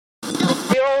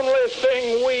only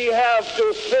thing we have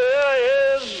to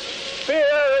fear is fear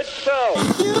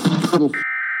itself.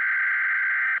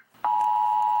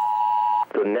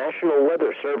 The National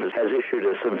Weather Service has issued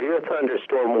a severe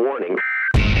thunderstorm warning.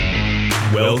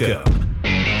 Welcome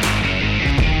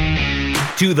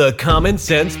to the Common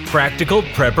Sense Practical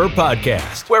Prepper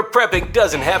Podcast, where prepping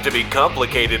doesn't have to be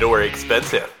complicated or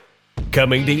expensive.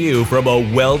 Coming to you from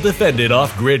a well-defended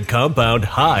off-grid compound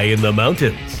high in the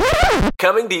mountains.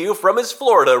 Coming to you from his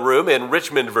Florida room in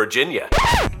Richmond, Virginia.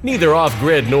 Neither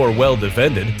off-grid nor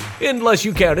well-defended, unless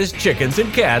you count as chickens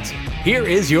and cats. Here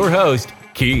is your host,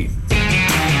 Keith.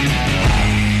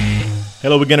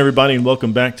 Hello again, everybody, and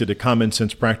welcome back to the Common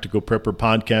Sense Practical Prepper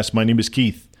Podcast. My name is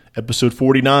Keith, episode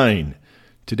 49.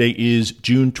 Today is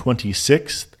June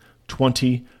 26th,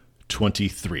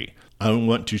 2023. I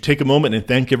want to take a moment and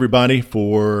thank everybody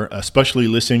for especially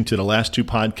listening to the last two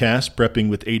podcasts, Prepping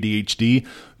with ADHD.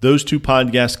 Those two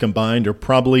podcasts combined are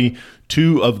probably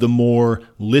two of the more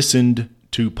listened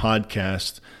to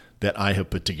podcasts that I have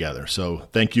put together. So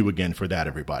thank you again for that,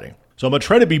 everybody. So I'm going to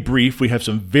try to be brief. We have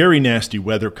some very nasty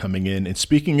weather coming in. And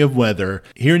speaking of weather,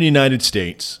 here in the United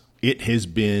States, it has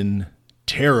been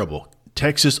terrible.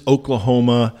 Texas,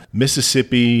 Oklahoma,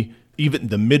 Mississippi, even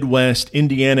the Midwest,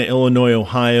 Indiana, Illinois,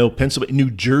 Ohio, Pennsylvania, New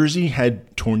Jersey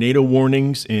had tornado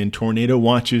warnings and tornado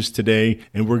watches today,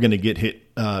 and we're going to get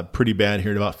hit pretty bad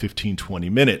here in about 15, 20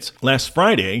 minutes. Last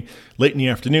Friday, late in the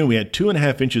afternoon, we had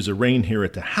 2.5 inches of rain here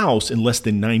at the house in less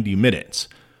than 90 minutes.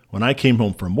 When I came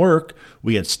home from work,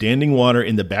 we had standing water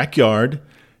in the backyard,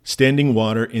 standing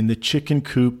water in the chicken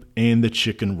coop, and the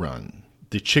chicken run.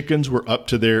 The chickens were up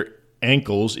to their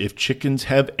ankles. If chickens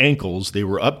have ankles, they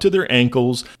were up to their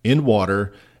ankles in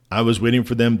water. I was waiting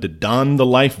for them to don the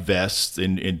life vests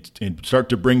and start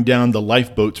to bring down the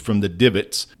lifeboats from the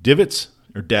divots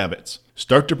or davits.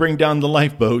 Start to bring down the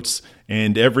lifeboats,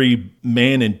 and every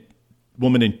man and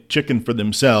woman and chicken for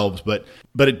themselves, but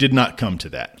it did not come to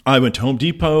that. I went to Home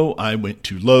Depot, I went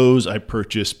to Lowe's, I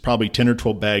purchased probably 10 or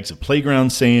 12 bags of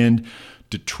playground sand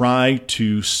to try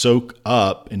to soak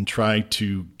up and try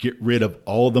to get rid of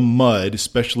all the mud,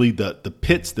 especially the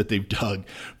pits that they've dug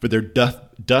for their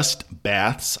dust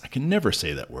baths. I can never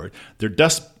say that word. The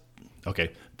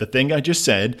thing I just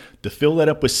said, to fill that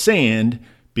up with sand,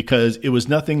 because it was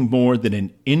nothing more than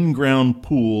an in-ground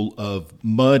pool of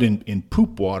mud and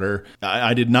poop water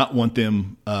I did not want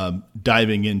them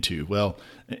diving into. Well,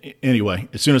 anyway,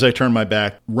 as soon as I turned my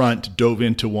back, Runt dove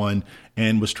into one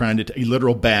and was trying to a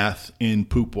literal bath in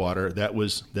poop water. That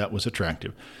was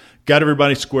attractive. Got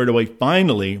everybody squared away.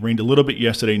 Finally, rained a little bit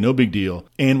yesterday, no big deal,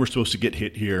 and we're supposed to get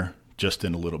hit here just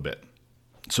in a little bit.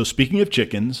 So speaking of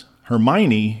chickens,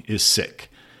 Hermione is sick.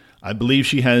 I believe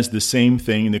she has the same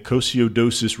thing, the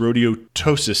coccidiosis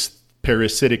rhodiotosis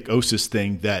parasitikosis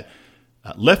thing that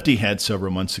Lefty had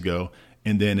several months ago.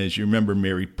 And then, as you remember,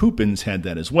 Mary Poopins had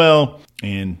that as well,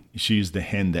 and she's the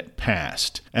hen that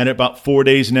passed. At about 4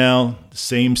 days now, the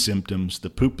same symptoms. The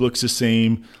poop looks the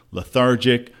same,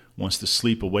 lethargic, wants to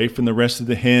sleep away from the rest of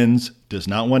the hens, does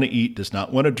not want to eat, does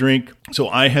not want to drink. So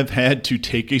I have had to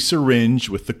take a syringe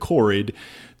with the cord,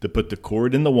 to put the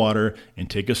cord in the water and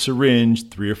take a syringe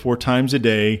 3 or 4 times a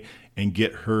day and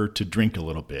get her to drink a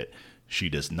little bit. She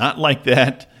does not like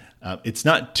that. It's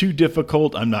not too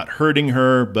difficult. I'm not hurting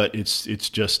her, but it's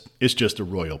just a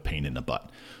royal pain in the butt.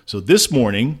 So this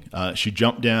morning, she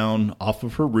jumped down off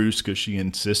of her roost because she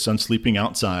insists on sleeping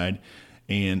outside.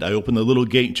 And I opened the little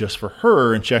gate just for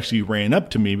her, and she actually ran up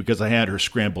to me because I had her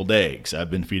scrambled eggs. I've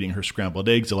been feeding her scrambled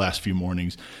eggs the last few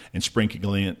mornings and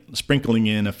sprinkling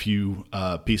in a few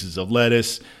pieces of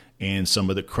lettuce and some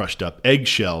of the crushed up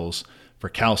eggshells for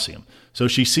calcium. So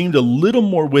she seemed a little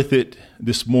more with it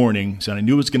this morning, so I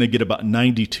knew it was going to get about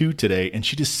 92 today, and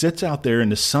she just sits out there in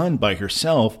the sun by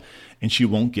herself, and she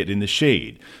won't get in the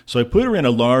shade. So I put her in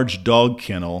a large dog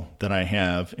kennel that I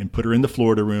have and put her in the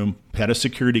Florida room, had a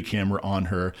security camera on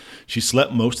her. She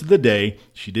slept most of the day.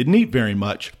 She didn't eat very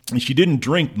much, and she didn't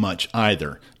drink much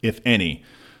either, if any.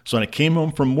 So when I came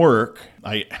home from work,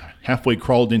 I halfway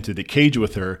crawled into the cage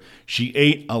with her. She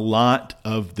ate a lot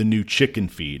of the new chicken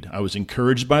feed. I was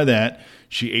encouraged by that.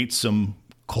 She ate some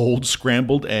cold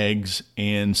scrambled eggs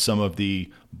and some of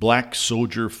the black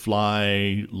soldier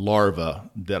fly larvae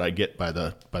that I get by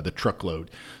the truckload.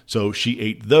 So she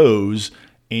ate those,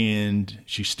 and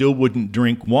she still wouldn't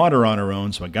drink water on her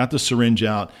own. So I got the syringe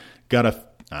out, got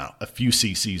a few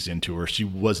cc's into her. She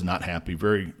was not happy,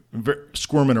 very, very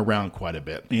squirming around quite a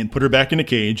bit, and put her back in the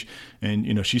cage.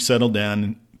 And, she settled down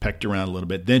and pecked around a little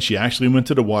bit. Then she actually went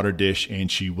to the water dish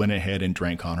and she went ahead and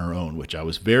drank on her own, which I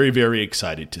was very, very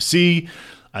excited to see.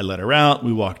 I let her out.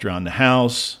 We walked around the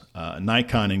house.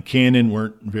 Nikon and Canon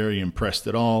weren't very impressed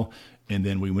at all. And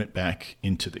then we went back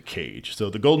into the cage. So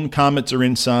the golden comets are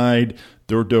inside.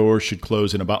 Their door should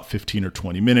close in about 15 or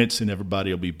 20 minutes, and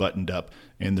everybody will be buttoned up,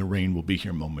 and the rain will be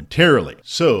here momentarily.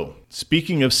 So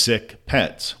speaking of sick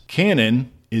pets,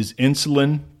 Canon is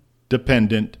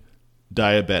insulin-dependent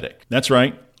diabetic. That's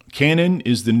right. Canon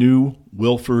is the new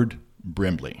Wilford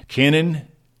Brimley. Canon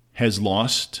has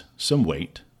lost some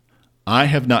weight. I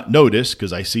have not noticed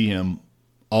because I see him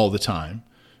all the time.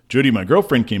 Judy, my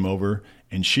girlfriend, came over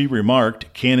and she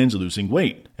remarked, Canon's losing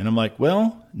weight. And I'm like,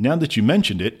 well, now that you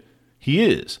mentioned it, he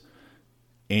is.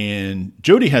 And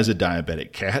Jody has a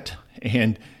diabetic cat.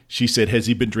 And she said, has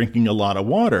he been drinking a lot of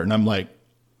water? And I'm like,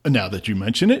 now that you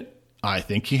mention it, I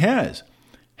think he has.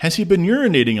 Has he been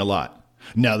urinating a lot?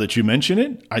 Now that you mention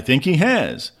it, I think he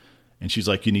has. And she's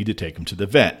like, you need to take him to the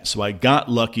vet. So I got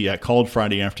lucky. I called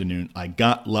Friday afternoon. I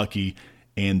got lucky.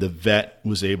 And the vet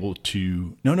was able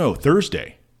to,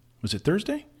 Thursday. Was it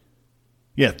Thursday?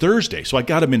 Yeah, Thursday. So I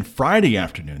got him in Friday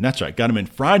afternoon. That's right. Got him in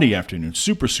Friday afternoon.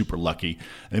 Super, super lucky.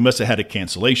 They must have had a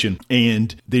cancellation.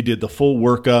 And they did the full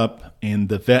workup. And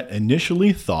the vet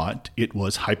initially thought it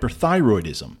was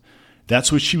hyperthyroidism.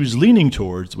 That's what she was leaning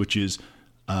towards, which is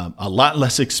a lot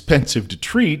less expensive to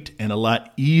treat and a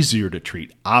lot easier to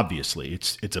treat. Obviously,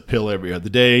 it's a pill every other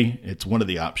day. It's one of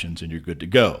the options, and you're good to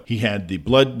go. He had the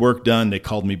blood work done. They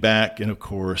called me back, and of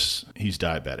course, he's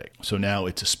diabetic. So now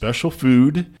it's a special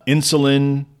food,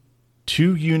 insulin,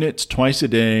 2 units twice a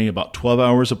day, about 12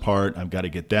 hours apart. I've got to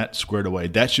get that squared away.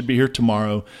 That should be here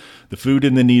tomorrow. The food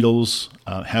and the needles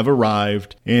have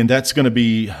arrived, and that's going to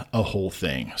be a whole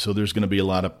thing. So there's going to be a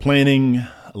lot of planning,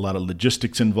 a lot of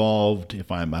logistics involved.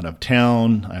 If I'm out of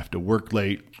town, I have to work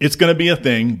late. It's going to be a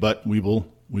thing, but we will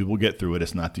get through it.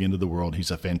 It's not the end of the world.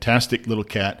 He's a fantastic little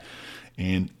cat,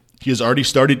 and he has already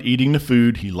started eating the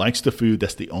food. He likes the food.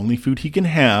 That's the only food he can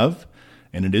have,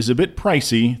 and it is a bit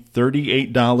pricey, $38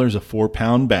 a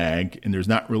 4-pound bag, and there's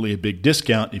not really a big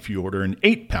discount if you order an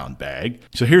 8-pound bag.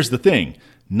 So here's the thing.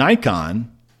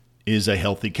 Nikon is a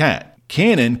healthy cat.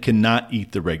 Canon cannot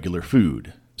eat the regular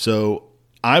food. So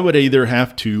I would either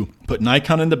have to put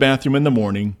Nikon in the bathroom in the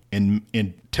morning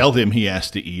and tell him he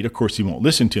has to eat. Of course, he won't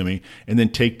listen to me. And then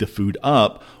take the food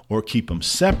up or keep them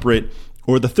separate.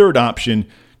 Or the third option,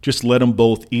 just let them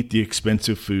both eat the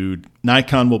expensive food.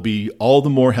 Nikon will be all the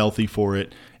more healthy for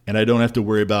it. And I don't have to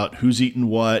worry about who's eating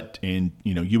what. And,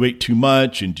 you ate too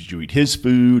much. And did you eat his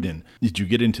food? And did you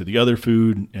get into the other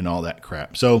food and all that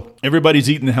crap? So everybody's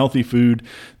eating the healthy food.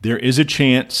 There is a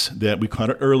chance that we caught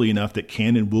it early enough that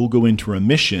Cannon will go into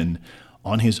remission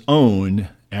on his own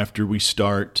after we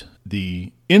start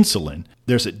the insulin.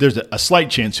 There's a slight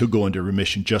chance he'll go into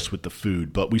remission just with the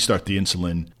food. But we start the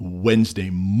insulin Wednesday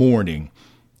morning.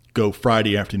 Go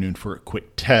Friday afternoon for a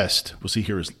quick test. We'll see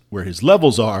where his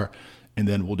levels are. And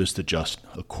then we'll just adjust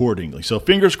accordingly. So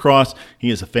fingers crossed, he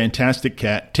is a fantastic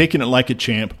cat, taking it like a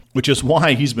champ, which is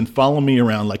why he's been following me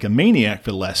around like a maniac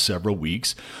for the last several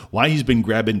weeks, why he's been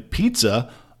grabbing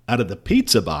pizza out of the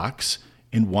pizza box,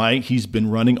 and why he's been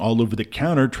running all over the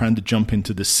counter trying to jump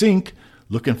into the sink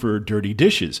looking for dirty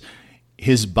dishes.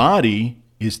 His body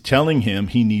is telling him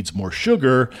he needs more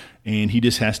sugar, and he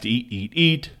just has to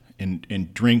eat,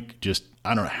 and drink just,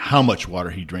 I don't know how much water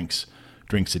he drinks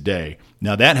a day.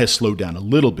 Now that has slowed down a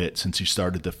little bit since he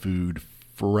started the food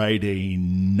Friday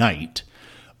night,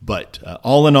 but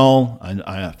all in all,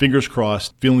 I fingers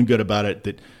crossed, feeling good about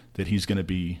it that he's going to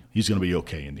be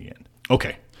okay in the end.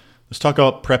 Okay, let's talk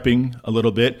about prepping a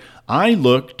little bit. I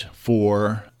looked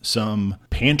for some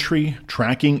pantry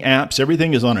tracking apps.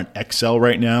 Everything is on an Excel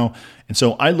right now, and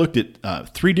so I looked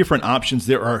at 3 different options.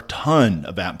 There are a ton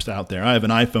of apps out there. I have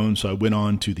an iPhone, so I went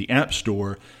on to the App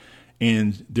Store.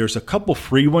 And there's a couple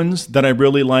free ones that I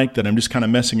really like that I'm just kind of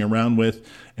messing around with.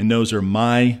 And those are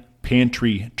My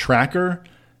Pantry Tracker,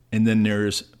 and then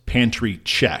there's Pantry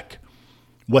Check.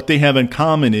 What they have in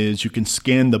common is you can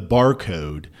scan the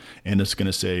barcode, and it's going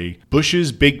to say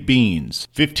Bush's Baked Beans,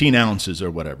 15 ounces or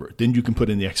whatever. Then you can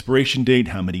put in the expiration date,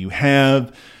 how many you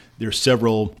have. There's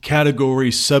several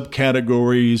categories,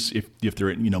 subcategories, if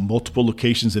they're at multiple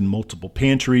locations in multiple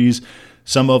pantries.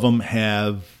 Some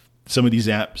of these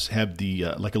apps have the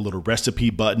like a little recipe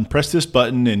button. Press this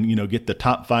button and get the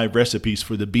top 5 recipes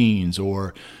for the beans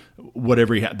or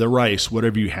whatever the rice,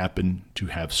 whatever you happen to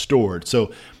have stored.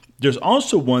 So there's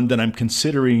also one that I'm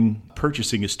considering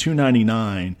purchasing. It's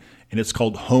 $2.99, and it's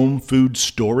called Home Food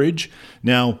Storage.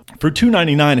 Now for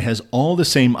 $2.99, it has all the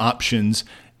same options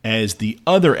as the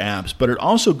other apps, but it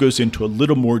also goes into a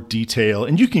little more detail,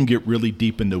 and you can get really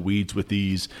deep in the weeds with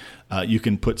these. You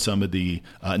can put some of the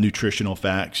nutritional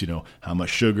facts, how much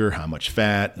sugar, how much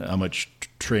fat, how much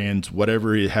trans,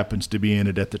 whatever it happens to be in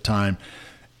it at the time.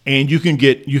 And you can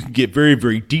get very,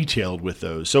 very detailed with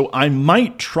those. So I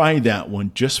might try that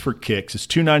one just for kicks. It's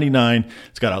 $2.99.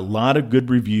 It's got a lot of good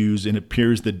reviews, and it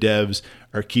appears the devs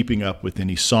are keeping up with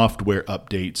any software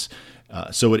updates.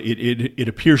 So it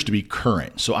appears to be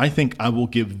current. So I think I will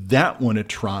give that one a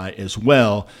try as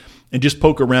well, and just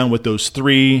poke around with those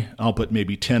 3. I'll put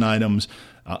maybe 10 items.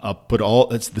 I'll put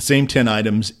it's the same 10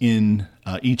 items in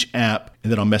each app,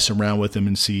 and then I'll mess around with them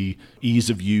and see ease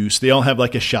of use. They all have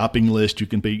like a shopping list. You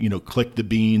can click the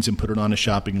beans and put it on a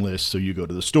shopping list. So you go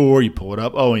to the store, you pull it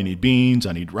up. Oh, I need beans,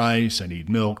 I need rice, I need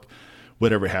milk,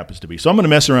 whatever it happens to be. So I'm going to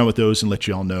mess around with those and let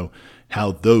you all know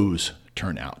how those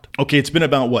turn out. Okay, it's been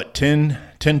about 10,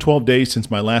 12 days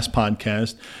since my last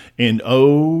podcast, and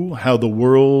oh, how the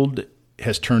world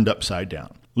has turned upside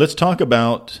down. Let's talk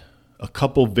about a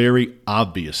couple very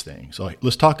obvious things. So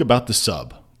let's talk about the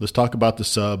sub. Let's talk about the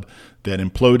sub that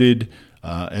imploded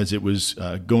as it was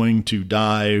going to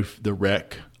dive the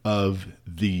wreck of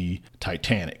the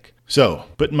Titanic. So,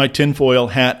 putting my tinfoil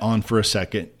hat on for a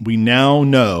second, we now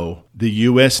know the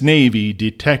U.S. Navy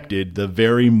detected the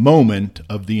very moment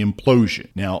of the implosion.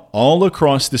 Now, all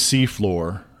across the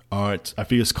seafloor, I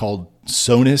think it's called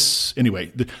Sonus.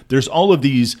 Anyway, there's all of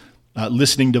these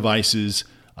listening devices,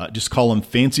 just call them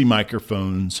fancy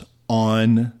microphones,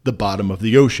 on the bottom of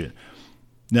the ocean.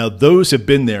 Now, those have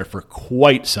been there for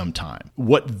quite some time.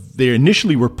 What they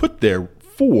initially were put there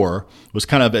for was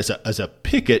kind of as a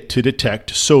picket to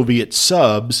detect Soviet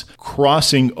subs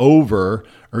crossing over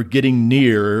or getting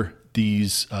near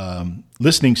these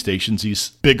listening stations, these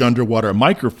big underwater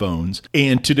microphones,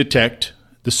 and to detect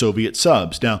the Soviet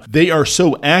subs. Now, they are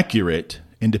so accurate,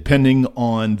 and depending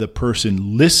on the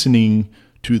person listening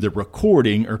to the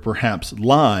recording or perhaps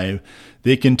live,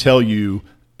 they can tell you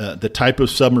the type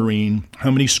of submarine, how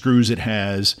many screws it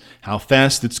has, how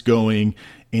fast it's going,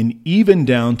 and even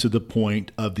down to the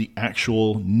point of the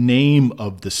actual name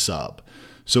of the sub.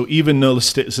 So even though,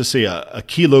 let's say a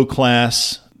Kilo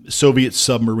class Soviet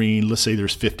submarine, let's say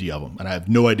there's 50 of them, and I have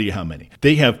no idea how many.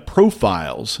 They have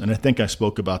profiles, and I think I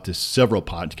spoke about this several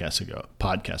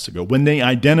podcasts ago. When they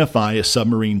identify a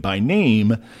submarine by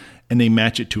name and they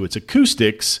match it to its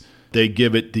acoustics, they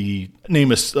give it the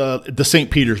name of the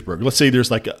St. Petersburg. Let's say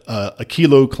there's like a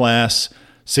Kilo class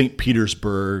St.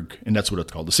 Petersburg, and that's what it's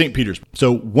called, the St. Petersburg.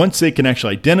 So once they can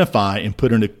actually identify and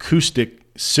put an acoustic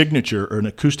signature or an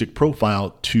acoustic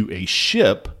profile to a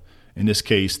ship, in this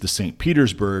case, the St.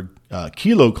 Petersburg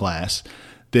Kilo class,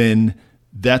 then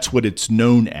that's what it's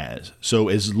known as. So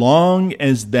as long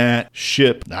as that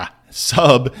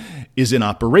sub is in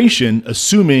operation,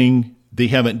 assuming they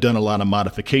haven't done a lot of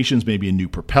modifications, maybe a new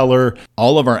propeller,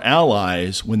 all of our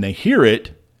allies, when they hear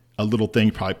it, a little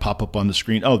thing probably pop up on the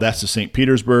screen. Oh, that's the St.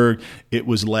 Petersburg. It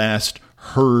was last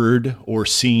heard or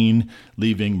seen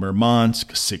leaving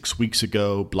Murmansk 6 weeks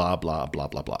ago, blah, blah, blah,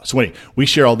 blah, blah. So anyway, we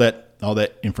share all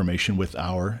that information with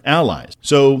our allies.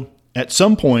 So at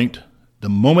some point, the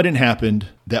moment it happened,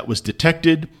 that was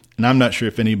detected. And I'm not sure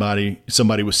if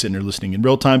somebody was sitting there listening in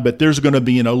real time, but there's going to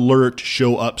be an alert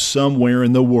show up somewhere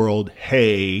in the world.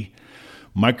 Hey,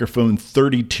 microphone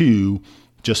 32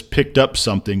 just picked up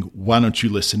something. Why don't you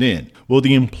listen in? Well,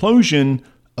 the implosion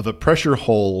of a pressure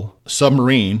hull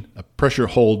submarine, a pressure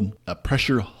hulled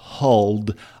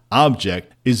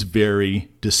object is very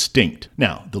distinct.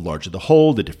 Now, the larger the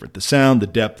hull, the different the sound, the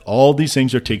depth, all these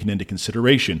things are taken into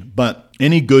consideration. But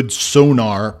any good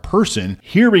sonar person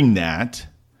hearing that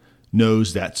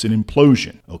knows that's an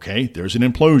implosion. Okay, there's an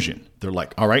implosion. They're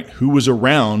like, all right, who was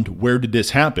around? Where did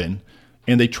this happen?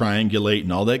 And they triangulate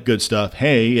and all that good stuff.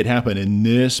 Hey, it happened in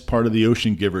this part of the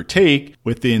ocean, give or take.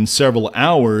 Within several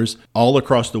hours, all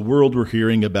across the world, we're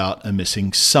hearing about a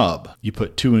missing sub. You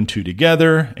put 2 and 2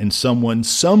 together, and someone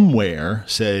somewhere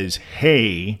says,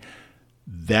 hey,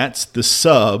 that's the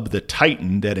sub, the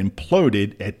Titan, that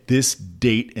imploded at this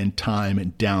date and time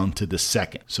and down to the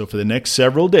second. So for the next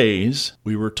several days,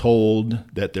 we were told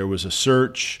that there was a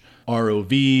search,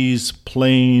 ROVs,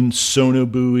 planes,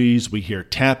 sonobuoys. We hear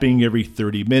tapping every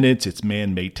 30 minutes. It's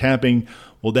man-made tapping.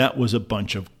 Well, that was a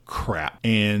bunch of crap.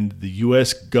 And the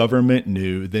U.S. government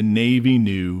knew, the Navy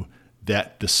knew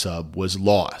that the sub was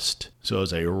lost. So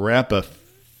as I wrap a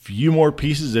few more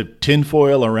pieces of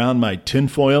tinfoil around my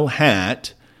tinfoil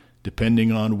hat,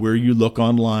 depending on where you look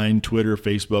online, Twitter,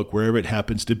 Facebook, wherever it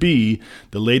happens to be,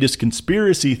 the latest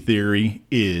conspiracy theory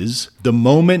is the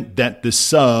moment that the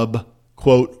sub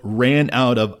quote, ran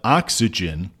out of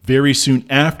oxygen. Very soon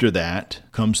after that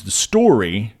comes the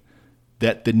story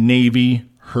that the Navy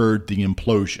heard the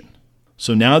implosion.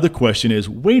 So now the question is,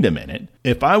 wait a minute,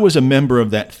 if I was a member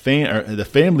of that the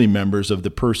family members of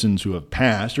the persons who have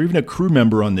passed, or even a crew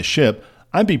member on the ship,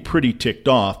 I'd be pretty ticked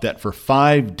off that for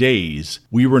 5 days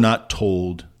we were not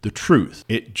told the truth.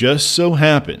 It just so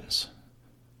happens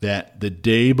that the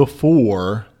day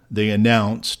before they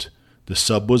announced the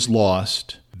sub was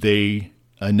lost, they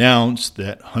announced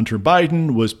that Hunter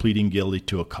Biden was pleading guilty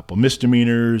to a couple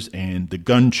misdemeanors and the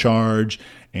gun charge,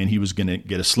 and he was going to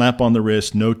get a slap on the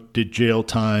wrist, no jail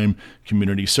time,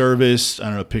 community service, I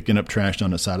don't know, picking up trash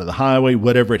on the side of the highway,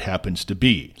 whatever it happens to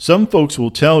be. Some folks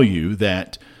will tell you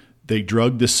that they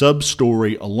drug the sub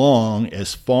story along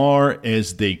as far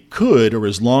as they could, or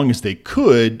as long as they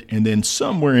could, and then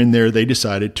somewhere in there they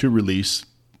decided to release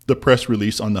the press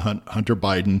release on the Hunter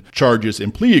Biden charges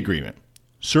and plea agreement.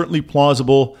 Certainly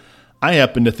plausible. I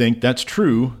happen to think that's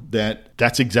true, that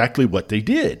that's exactly what they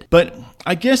did. But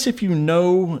I guess if you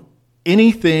know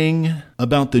anything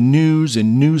about the news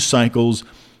and news cycles,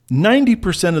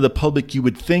 90% of the public you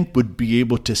would think would be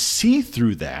able to see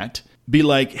through that, be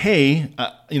like, hey,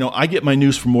 I get my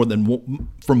news from more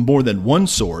than one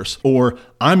source, or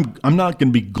I'm not going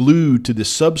to be glued to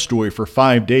this sub story for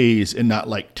 5 days and not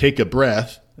like take a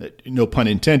breath, no pun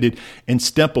intended, and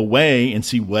step away and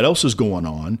see what else is going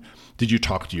on. Did you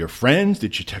talk to your friends?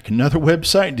 Did you check another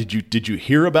website? Did you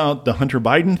hear about the Hunter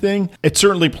Biden thing? It's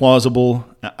certainly plausible.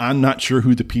 I'm not sure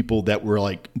who the people that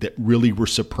really were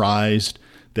surprised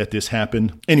that this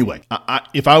happened. Anyway,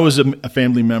 if I was a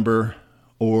family member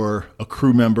or a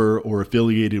crew member or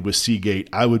affiliated with Seagate,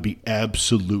 I would be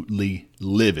absolutely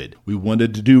livid. We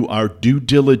wanted to do our due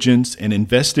diligence and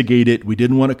investigate it. We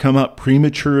didn't want to come out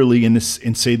prematurely and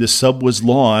say the sub was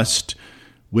lost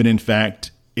when in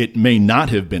fact it may not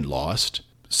have been lost.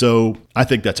 So I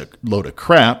think that's a load of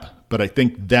crap, but I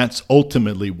think that's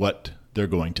ultimately what they're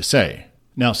going to say.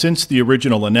 Now, since the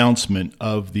original announcement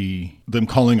of them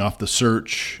calling off the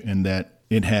search and that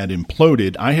it had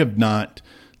imploded, I have not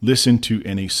listened to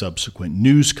any subsequent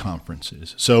news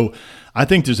conferences. So I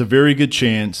think there's a very good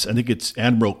chance, I think it's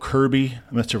Admiral Kirby,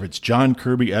 I'm not sure if it's John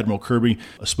Kirby, Admiral Kirby,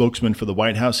 a spokesman for the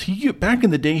White House. Back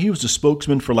in the day, he was a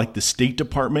spokesman for like the State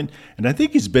Department, and I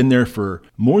think he's been there for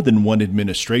more than one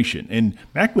administration. And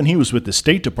back when he was with the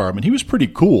State Department, he was pretty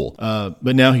cool.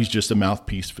 But now he's just a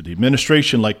mouthpiece for the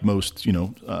administration, like most,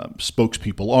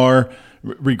 spokespeople are,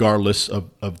 regardless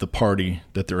of the party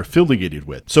that they're affiliated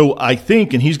with. So I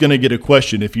think, and he's going to get a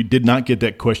question, if you did not get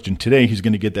that question today, he's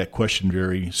going to get that question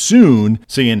very soon,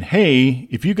 saying, hey,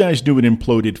 if you guys knew it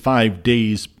imploded 5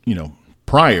 days,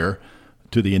 prior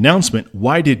to the announcement,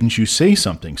 why didn't you say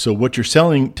something? So what you're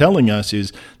telling us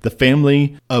is the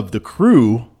family of the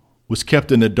crew was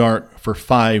kept in the dark for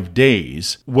 5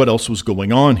 days. What else was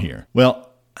going on here? Well,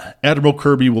 Admiral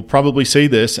Kirby will probably say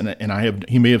this, and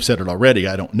he may have said it already,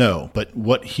 I don't know. But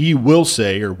what he will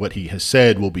say, or what he has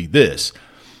said, will be this,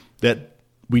 that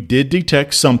we did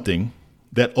detect something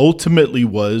that ultimately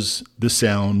was the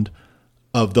sound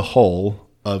of the hull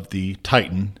of the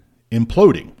Titan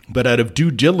imploding. But out of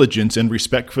due diligence and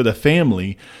respect for the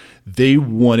family, they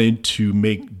wanted to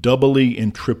make doubly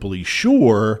and triply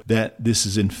sure that this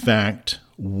is in fact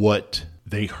what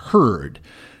they heard.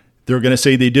 They're going to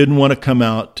say they didn't want to come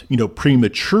out,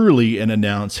 prematurely and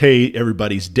announce, hey,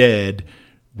 everybody's dead,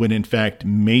 when in fact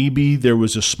maybe there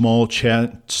was a small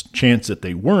chance that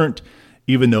they weren't,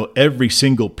 even though every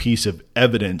single piece of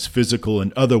evidence, physical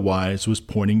and otherwise, was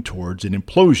pointing towards an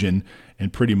implosion,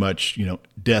 and pretty much,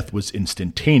 death was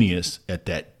instantaneous at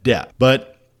that depth.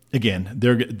 But again,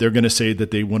 they're going to say that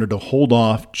they wanted to hold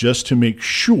off just to make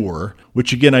sure,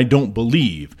 which again, I don't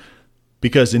believe.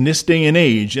 Because in this day and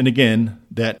age, and again,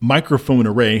 that microphone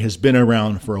array has been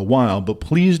around for a while, but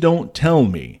please don't tell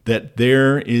me that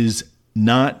there is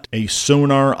not a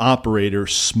sonar operator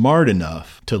smart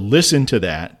enough to listen to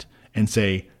that and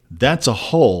say, that's a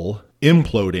hull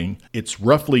imploding. It's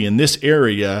roughly in this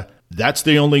area. That's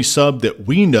the only sub that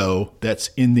we know that's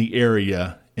in the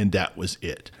area, and that was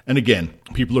it. And again,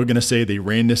 people are going to say they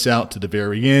ran this out to the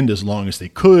very end as long as they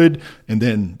could, and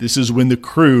then this is when the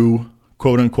crew,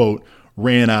 quote unquote,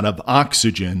 ran out of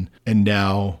oxygen, and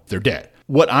now they're dead.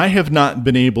 What I have not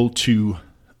been able to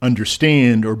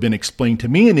understand or been explained to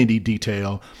me in any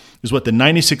detail is what the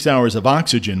 96 hours of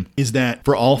oxygen is. That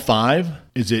for all five?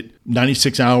 Is it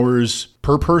 96 hours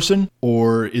per person,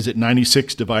 or is it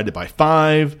 96 divided by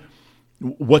 5?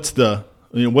 What's the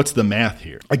math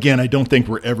here? Again, I don't think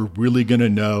we're ever really going to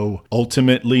know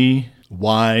ultimately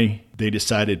why they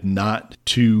decided not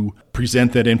to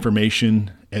present that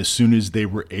information as soon as they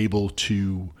were able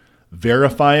to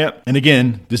verify it. And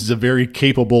again, this is a very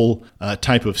capable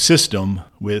type of system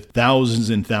with thousands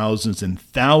and thousands and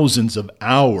thousands of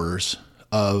hours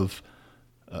of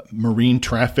marine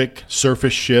traffic,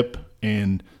 surface ship,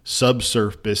 and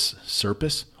subserpent.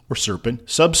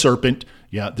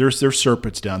 Yeah, there's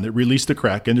serpents down there. Release the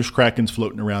Kraken. There's Krakens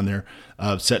floating around there,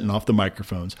 setting off the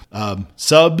microphones.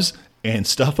 Subs and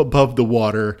stuff above the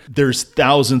water. There's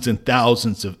thousands and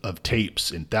thousands of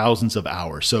tapes and thousands of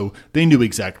hours. So they knew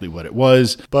exactly what it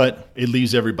was, but it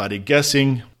leaves everybody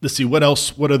guessing. Let's see, what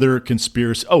else? What other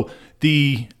conspiracy?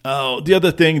 The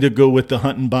other thing to go with the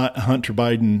Hunter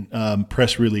Biden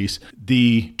press release,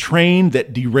 the train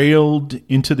that derailed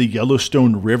into the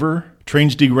Yellowstone River.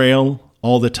 Trains derail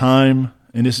all the time.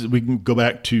 And we can go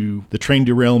back to the train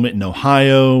derailment in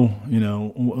Ohio.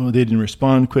 They didn't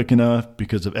respond quick enough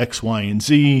because of X, Y, and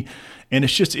Z. And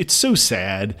it's so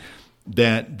sad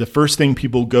that the first thing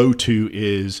people go to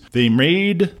is they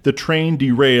made the train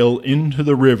derail into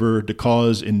the river to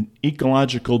cause an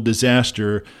ecological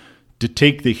disaster to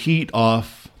take the heat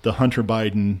off the Hunter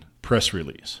Biden press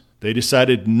release. They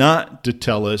decided not to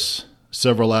tell us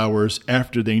several hours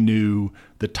after they knew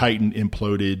the Titan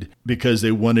imploded because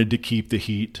they wanted to keep the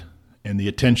heat and the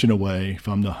attention away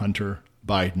from the Hunter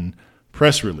Biden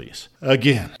press release.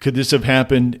 Again, could this have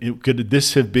happened? Could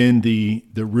this have been the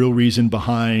real reason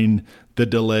behind the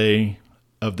delay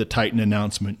of the Titan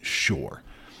announcement? Sure.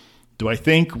 Do I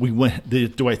think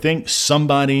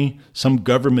somebody, some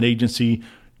government agency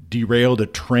derailed a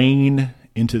train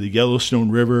into the Yellowstone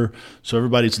River so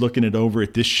everybody's looking it over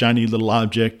at this shiny little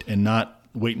object and not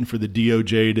waiting for the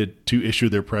DOJ to issue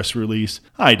their press release?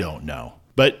 I don't know.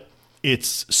 But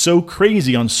it's so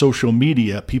crazy on social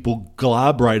media. People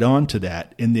glob right onto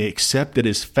that and they accept it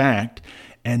as fact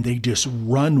and they just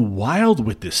run wild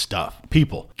with this stuff.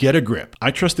 People, get a grip.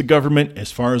 I trust the government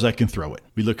as far as I can throw it.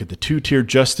 We look at the two-tier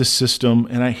justice system,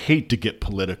 and I hate to get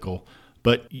political,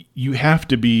 but you have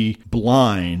to be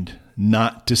blind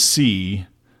not to see,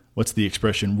 what's the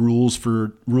expression, rules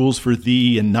for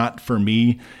thee and not for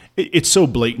me. It's so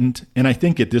blatant, and I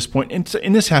think at this point,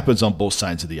 and this happens on both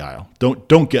sides of the aisle.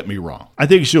 Don't get me wrong. I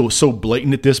think it's so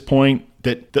blatant at this point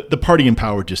that the party in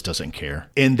power just doesn't care,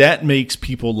 and that makes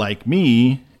people like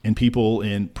me and people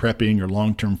in prepping or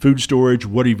long-term food storage,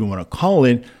 whatever you want to call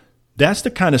it. That's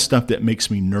the kind of stuff that makes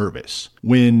me nervous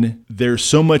when there's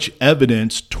so much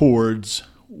evidence towards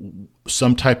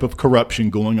some type of corruption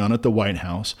going on at the White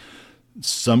House,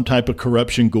 some type of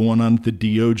corruption going on at the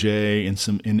DOJ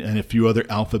and a few other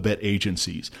alphabet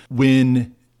agencies.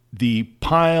 When the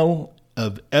pile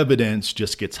of evidence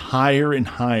just gets higher and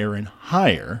higher and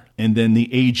higher, and then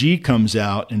the AG comes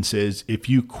out and says, if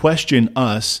you question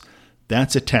us,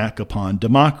 that's attack upon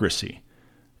democracy.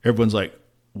 Everyone's like,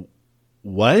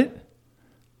 what?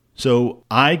 So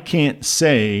I can't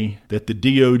say that the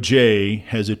DOJ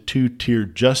has a two-tier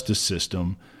justice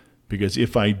system because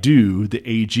if I do, the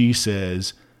AG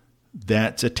says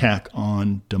that's attack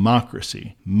on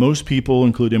democracy. Most people,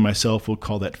 including myself, will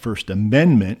call that First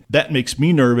Amendment. That makes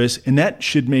me nervous, and that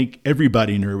should make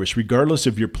everybody nervous, regardless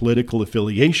of your political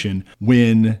affiliation,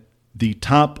 when the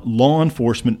top law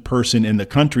enforcement person in the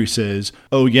country says,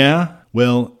 oh yeah,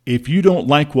 well, if you don't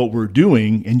like what we're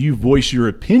doing and you voice your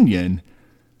opinion,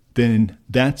 then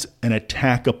that's an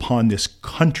attack upon this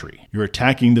country. You're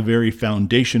attacking the very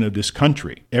foundation of this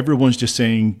country. Everyone's just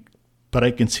saying, but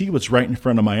I can see what's right in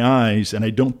front of my eyes, and I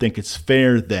don't think it's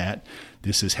fair that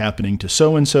this is happening to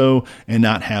so-and-so and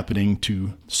not happening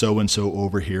to so-and-so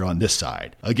over here on this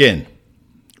side. Again,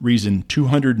 reason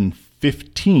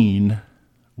 215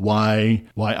 why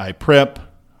I prep,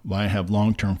 why I have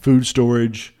long-term food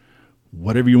storage,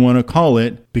 whatever you want to call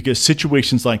it, because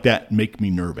situations like that make me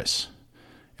nervous.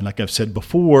 And like I've said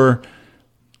before,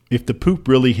 if the poop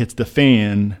really hits the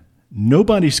fan,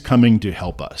 nobody's coming to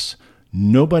help us.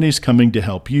 Nobody's coming to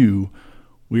help you.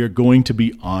 We are going to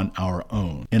be on our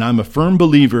own. And I'm a firm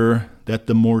believer that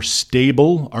the more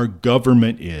stable our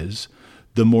government is,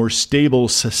 the more stable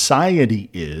society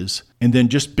is, and then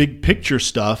just big picture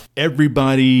stuff,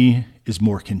 everybody is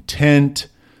more content.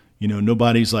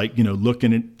 Nobody's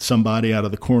looking at somebody out of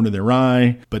the corner of their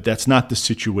eye, but that's not the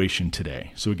situation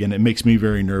today. So again, it makes me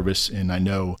very nervous, and I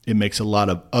know it makes a lot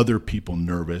of other people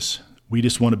nervous. We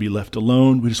just want to be left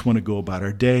alone. We just want to go about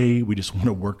our day. We just want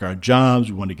to work our jobs.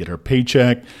 We want to get our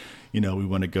paycheck. We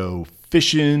want to go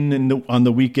fishing on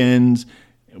the weekends.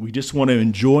 We just want to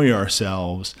enjoy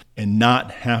ourselves and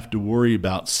not have to worry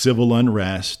about civil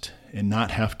unrest and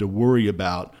not have to worry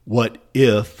about what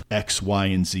if X, Y,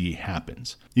 and Z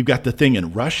happens. You've got the thing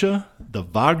in Russia, the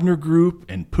Wagner Group,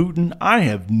 and Putin. I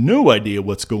have no idea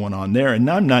what's going on there, and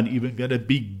I'm not even going to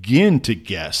begin to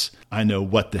guess I know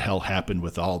what the hell happened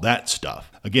with all that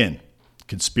stuff. Again,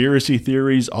 conspiracy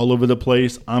theories all over the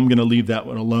place. I'm going to leave that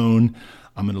one alone.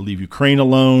 I'm going to leave Ukraine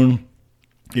alone,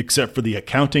 except for the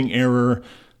accounting error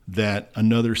that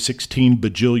another $16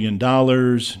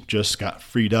 bajillion just got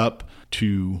freed up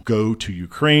to go to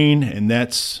Ukraine, and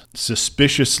that's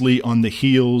suspiciously on the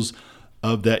heels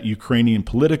of that Ukrainian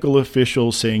political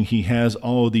official saying he has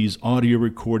all of these audio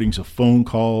recordings of phone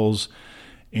calls,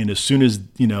 and as soon as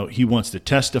he wants to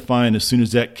testify, and as soon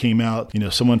as that came out,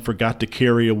 someone forgot to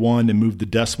carry a 1 and move the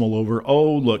decimal over.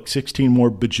 Oh, look, $16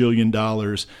 more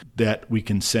bajillion that we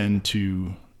can send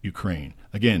to Ukraine.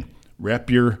 Again, wrap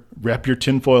your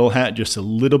tinfoil hat just a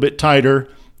little bit tighter,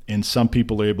 and some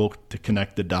people are able to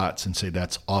connect the dots and say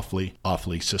that's awfully,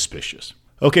 awfully suspicious.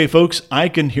 Okay, folks, I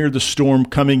can hear the storm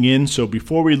coming in, so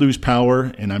before we lose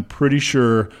power, and I'm pretty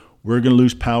sure we're going to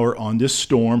lose power on this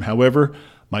storm. However,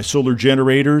 my solar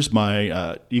generators,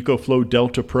 my EcoFlow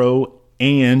Delta Pro,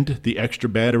 and the extra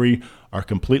battery are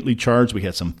completely charged. We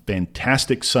had some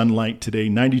fantastic sunlight today,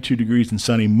 92 degrees and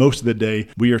sunny most of the day.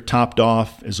 We are topped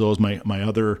off, as well as my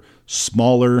other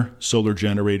smaller solar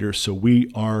generators, so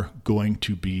we are going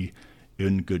to be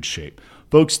in good shape.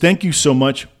 Folks, thank you so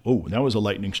much. Oh, that was a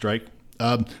lightning strike.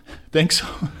 Thanks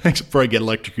before I get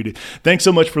electrocuted. Thanks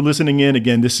so much for listening in.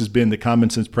 Again, this has been the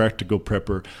Common Sense Practical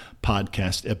Prepper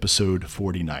Podcast, episode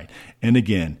 49. And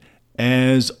again,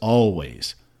 as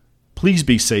always, please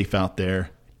be safe out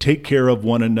there. Take care of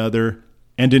one another.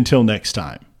 And until next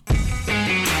time.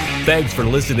 Thanks for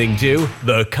listening to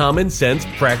the Common Sense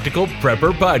Practical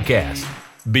Prepper Podcast.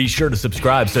 Be sure to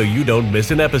subscribe so you don't miss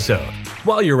an episode.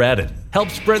 While you're at it, help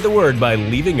spread the word by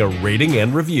leaving a rating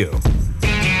and review.